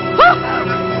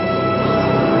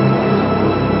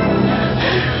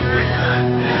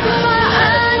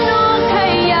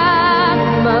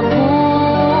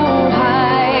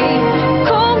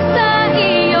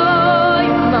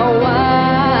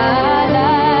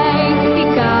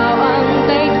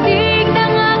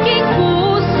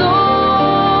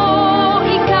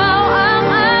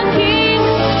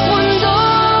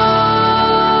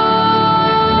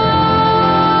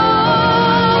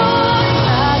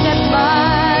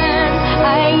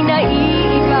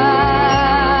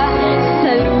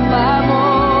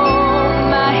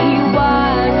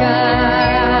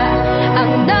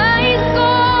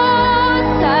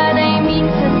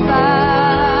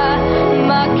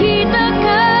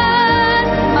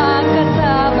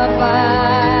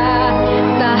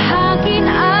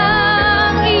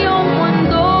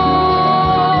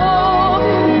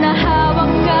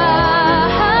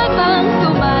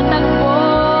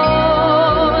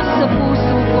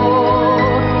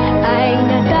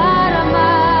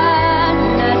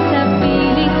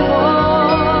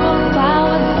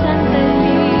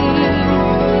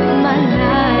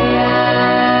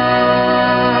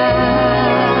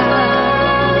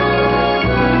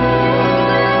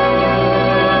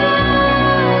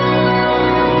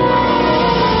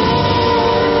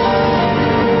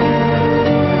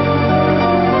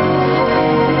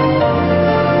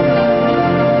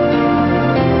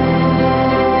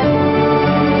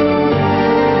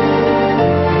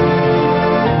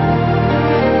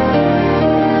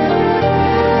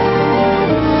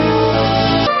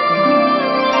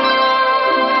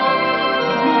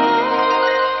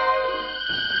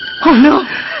 Oh, no.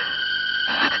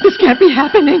 This can't be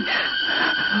happening.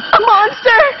 A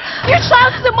monster! Your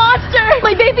child is a monster!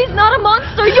 My baby's not a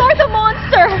monster. You're the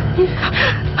monster.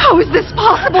 How is this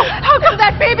possible? How come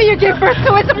that baby you gave birth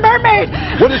to is a mermaid?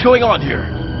 What is going on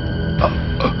here?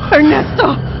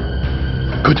 Ernesto!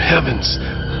 Good heavens.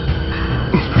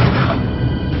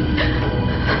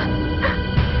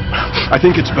 I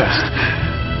think it's best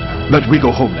that we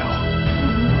go home now.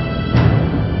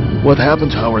 What happened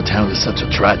to our town is such a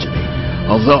tragedy.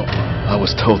 Although, I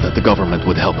was told that the government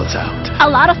would help us out. A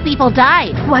lot of people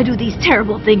died. Why do these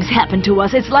terrible things happen to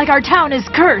us? It's like our town is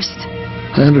cursed.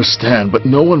 I understand, but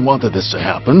no one wanted this to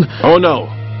happen. Oh no,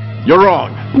 you're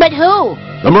wrong. But who?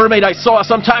 The mermaid I saw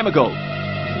some time ago.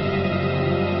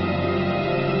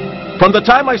 From the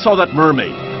time I saw that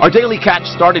mermaid, our daily catch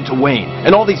started to wane,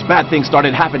 and all these bad things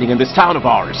started happening in this town of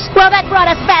ours. Well, that brought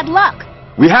us bad luck.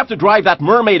 We have to drive that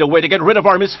mermaid away to get rid of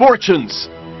our misfortunes.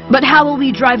 But how will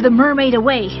we drive the mermaid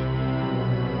away?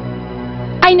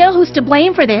 I know who's to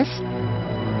blame for this.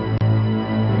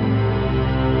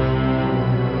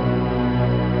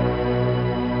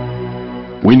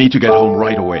 We need to get home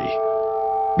right away,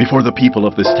 before the people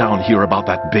of this town hear about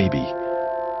that baby.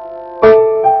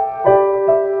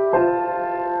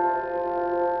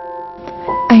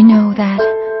 I know that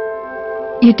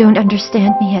you don't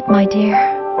understand me yet, my dear.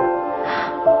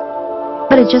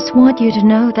 But I just want you to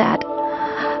know that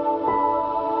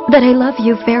I love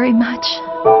you very much.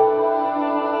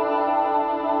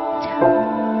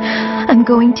 I'm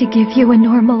going to give you a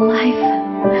normal life.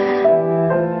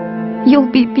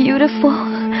 You'll be beautiful.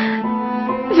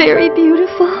 Very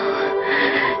beautiful.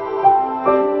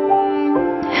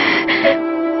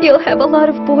 You'll have a lot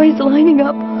of boys lining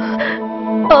up.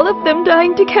 All of them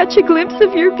dying to catch a glimpse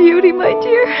of your beauty, my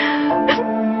dear.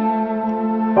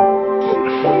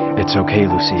 It's okay,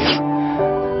 Lucia.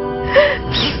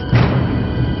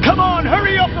 Come on,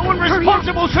 hurry up! The one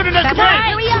responsible shouldn't have That's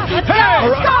right. Hurry up! Let's go!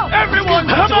 Let's go! Everyone,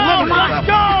 come on! Let's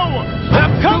go!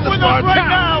 Come with us right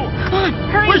now! Come on,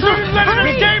 hurry! We shouldn't let him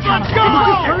escape! Let's go!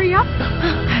 Hurry up!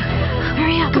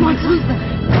 Hurry up! Come on, son.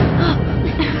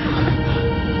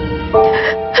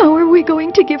 How are we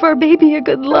going to give our baby a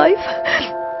good life?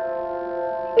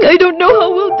 I don't know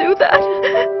how we'll do that.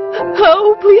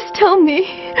 How? Please tell me.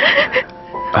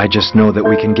 I just know that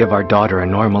we can give our daughter a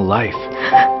normal life.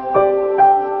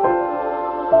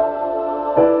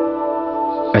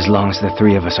 As long as the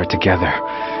three of us are together.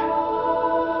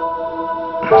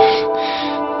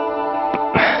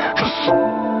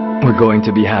 We're going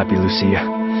to be happy, Lucia.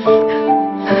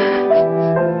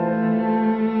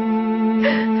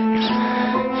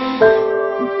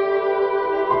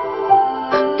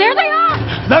 There they are!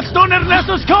 That's Don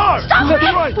Ernesto's car! Stop That's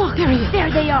it! right! Oh, there he is.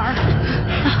 There they are.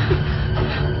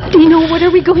 Dino, what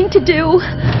are we going to do?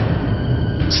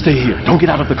 Stay here. Don't get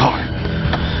out of the car.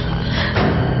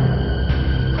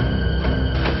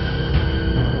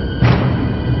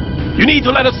 You need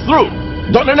to let us through.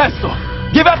 Don Ernesto,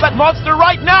 give up that monster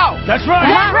right now! That's right!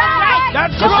 That's right!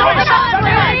 That's right! That's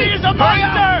right! He is a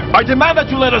monster! I demand that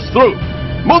you let us through.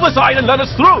 Move aside and let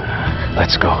us through.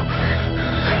 Let's go.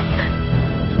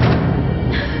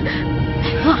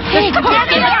 Hey, come on,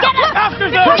 get us! After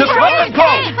them! Just let them go.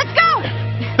 Let's go!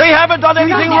 They haven't done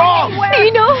anything wrong.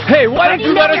 Dino! Hey, why don't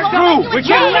you let us through? We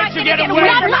can't let you get away!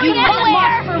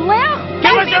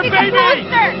 Give us your baby!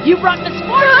 You brought the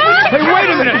sport! Hey, wait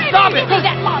a minute! Stop it! Hey,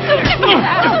 that monster! Get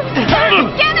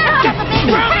her! Get the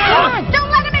baby! Come on! Don't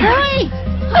let him in! Hurry!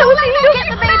 Don't let him get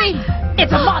the baby!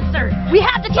 It's a monster! We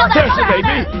have to kill that There's the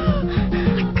monster! baby!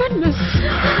 My goodness!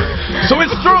 So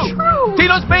it's true.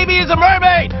 Tino's baby is a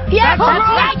mermaid. Yes, that's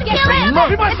right! Kill him!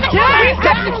 We must It's a kill him!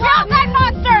 Kill that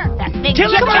monster! That big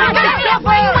Kill him! Come on,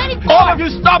 what are you waiting for? All of you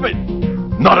stop it.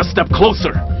 Not a step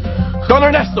closer. Don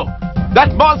Ernesto,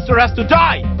 that monster has to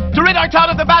die to rid our town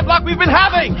of the bad luck we've been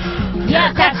having.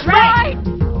 Yes, that's right!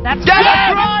 That's Get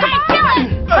right! it! Kill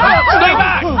him! Stay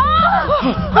back! Oh,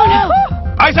 no!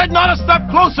 I said not a step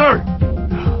closer.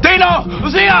 Dino,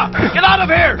 Lucia, get out of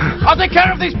here. I'll take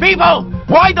care of these people.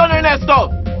 Why, Don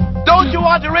Ernesto? Don't you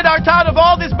want to rid our town of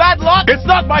all this bad luck? It's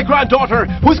not my granddaughter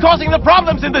who's causing the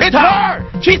problems in this town.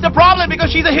 It's her! She's the problem because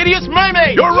she's a hideous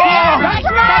mermaid! You're wrong! That's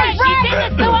right! She did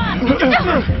this to us!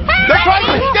 They're trying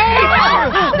to escape!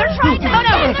 They're trying to...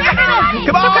 No!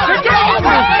 Come on!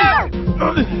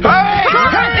 Hey!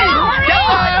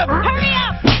 Hurry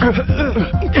up!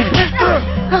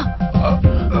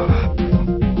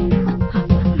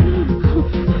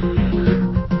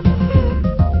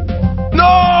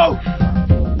 No!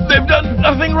 They've done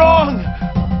nothing wrong!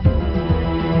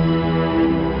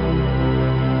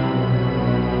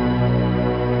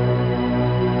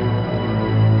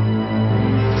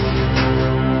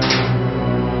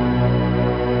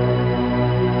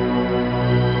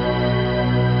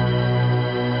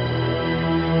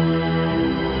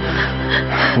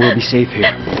 We'll be safe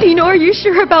here. Dino, are you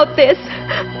sure about this?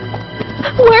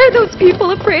 Why are those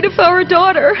people afraid of our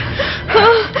daughter?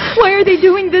 Why are they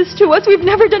doing this to us? We've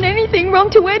never done anything wrong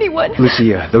to anyone.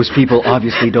 Lucia, those people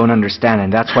obviously don't understand,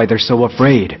 and that's why they're so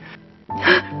afraid.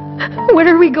 What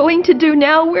are we going to do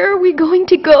now? Where are we going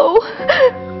to go?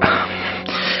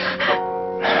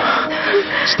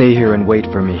 Stay here and wait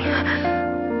for me.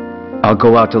 I'll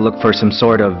go out to look for some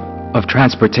sort of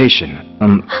transportation.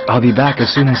 I'll be back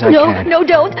as soon as I can. No,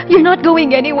 don't. You're not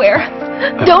going anywhere.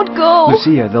 Don't go.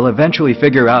 Lucia, they'll eventually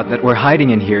figure out that we're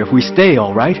hiding in here if we stay,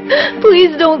 all right?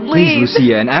 Please don't leave. Please,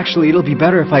 Lucia, and actually it'll be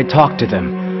better if I talk to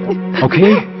them.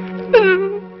 Okay?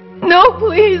 No,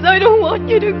 please, I don't want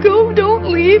you to go.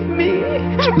 Don't leave me.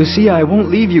 Lucia, I won't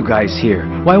leave you guys here.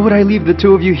 Why would I leave the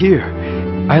two of you here?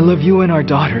 I love you and our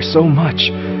daughter so much.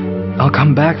 I'll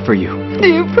come back for you. Do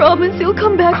you promise you'll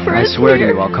come back for us I swear to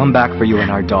here? you, I'll come back for you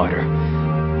and our daughter.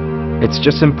 It's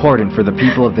just important for the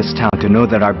people of this town to know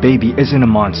that our baby isn't a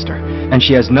monster, and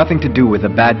she has nothing to do with the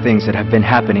bad things that have been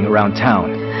happening around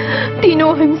town.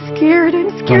 Dino, I'm scared. I'm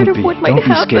scared of what might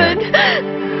happen.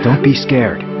 Don't be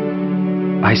scared.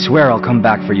 I swear I'll come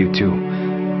back for you too.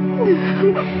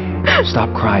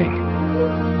 Stop crying.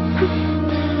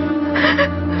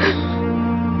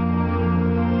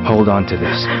 Hold on to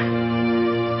this.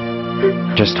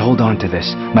 Just hold on to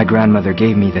this. My grandmother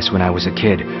gave me this when I was a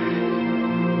kid.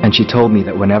 And she told me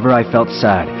that whenever I felt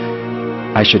sad,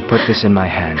 I should put this in my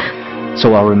hand.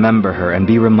 So I'll remember her and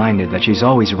be reminded that she's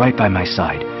always right by my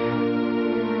side.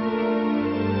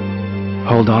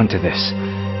 Hold on to this,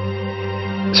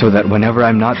 so that whenever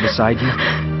I'm not beside you,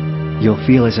 you'll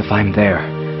feel as if I'm there.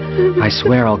 I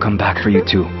swear I'll come back for you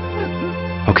too.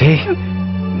 Okay?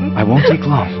 I won't take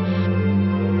long.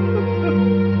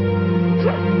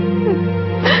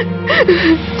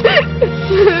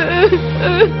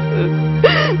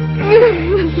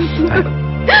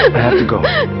 I have to go.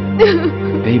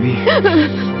 Baby.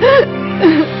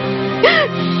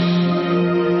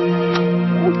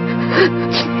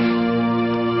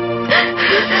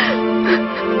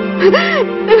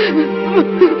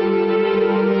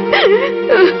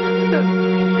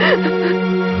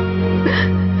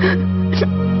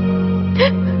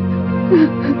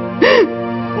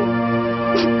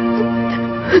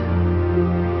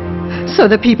 So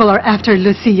the people are after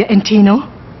Lucia and Tino?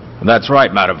 That's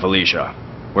right, Madam Felicia.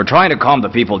 We're trying to calm the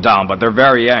people down, but they're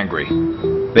very angry.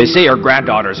 They say your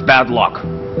granddaughter's bad luck.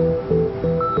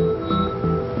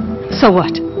 So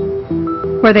what?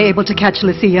 Were they able to catch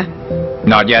Lucia?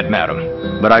 Not yet,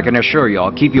 madam. But I can assure you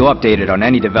I'll keep you updated on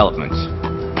any developments.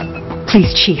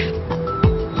 Please, Chief.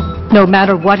 No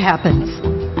matter what happens,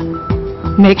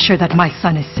 make sure that my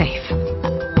son is safe.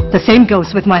 The same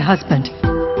goes with my husband.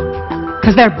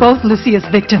 Because they're both Lucia's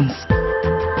victims.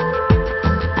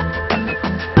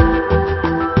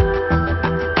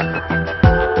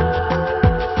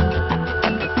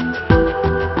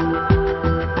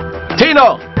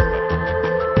 Tino!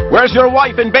 Where's your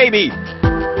wife and baby?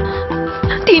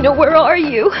 Tino, where are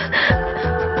you?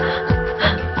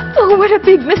 Oh, what a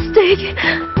big mistake.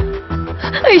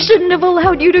 I shouldn't have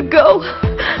allowed you to go.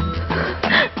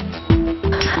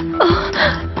 Oh.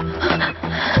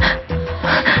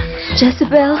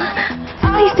 Jezebel,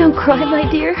 please don't cry, my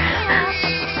dear.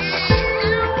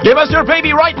 Give us your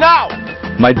baby right now!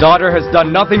 My daughter has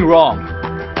done nothing wrong.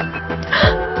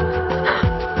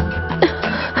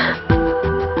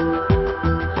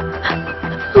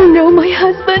 Oh no, my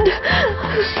husband.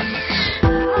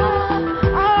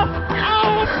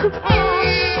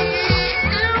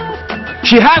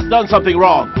 She has done something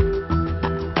wrong.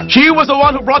 She was the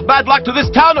one who brought bad luck to this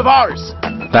town of ours.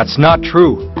 That's not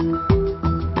true.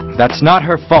 That's not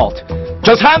her fault.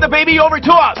 Just hand the baby over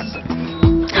to us.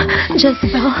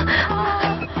 Jezebel,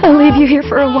 I'll leave you here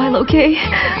for a while, okay?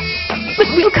 But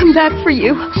we'll come back for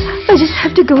you. I just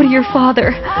have to go to your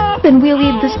father. Then we'll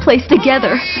leave this place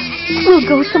together. We'll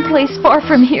go someplace far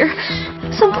from here.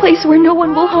 Someplace where no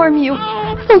one will harm you.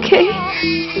 Okay?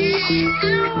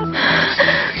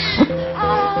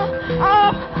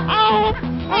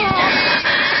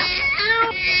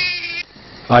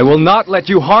 I will not let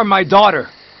you harm my daughter.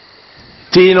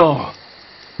 Tino,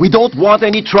 we don't want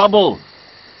any trouble.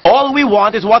 All we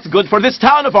want is what's good for this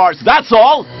town of ours, that's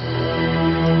all.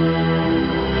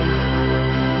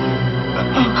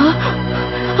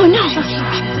 Oh no!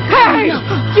 Hey!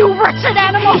 You wretched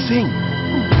animal!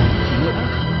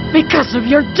 Because of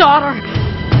your daughter,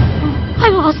 I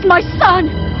lost my son!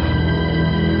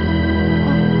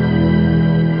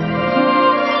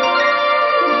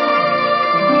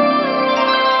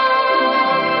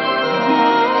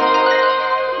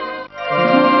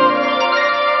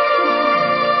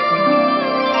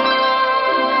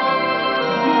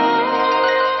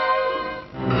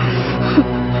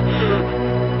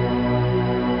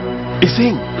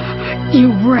 You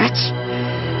wretch!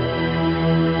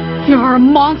 You're a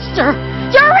monster!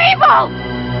 You're evil!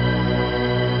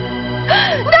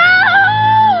 No!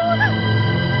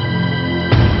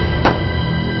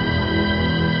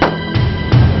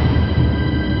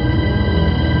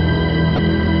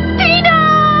 Tino! Tino!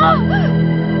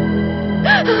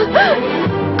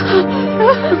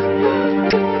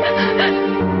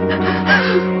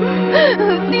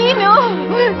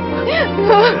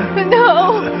 No!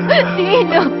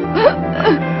 Tino!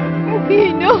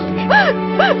 Tino!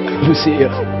 Lucia.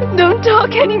 Don't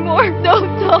talk anymore. Don't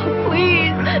talk,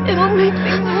 please. It'll make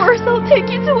things worse. I'll take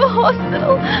you to a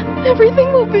hospital.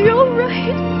 Everything will be all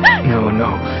right. No,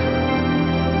 no.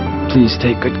 Please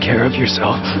take good care of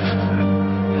yourself.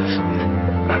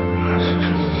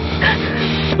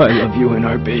 I love you and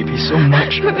our baby so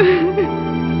much.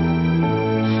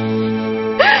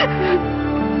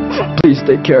 Please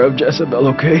take care of Jezebel,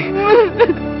 okay?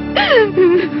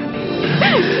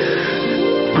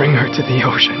 Bring her to the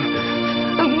ocean.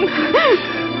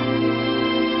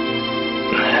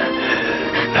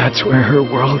 That's where her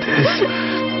world is.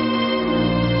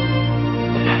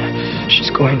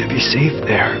 She's going to be safe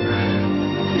there.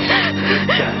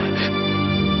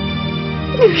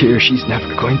 Here, she's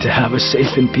never going to have a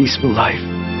safe and peaceful life.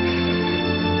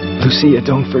 Lucia,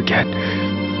 don't forget.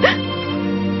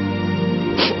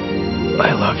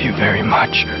 I love you very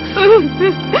much.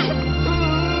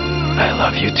 I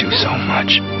love you too so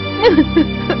much.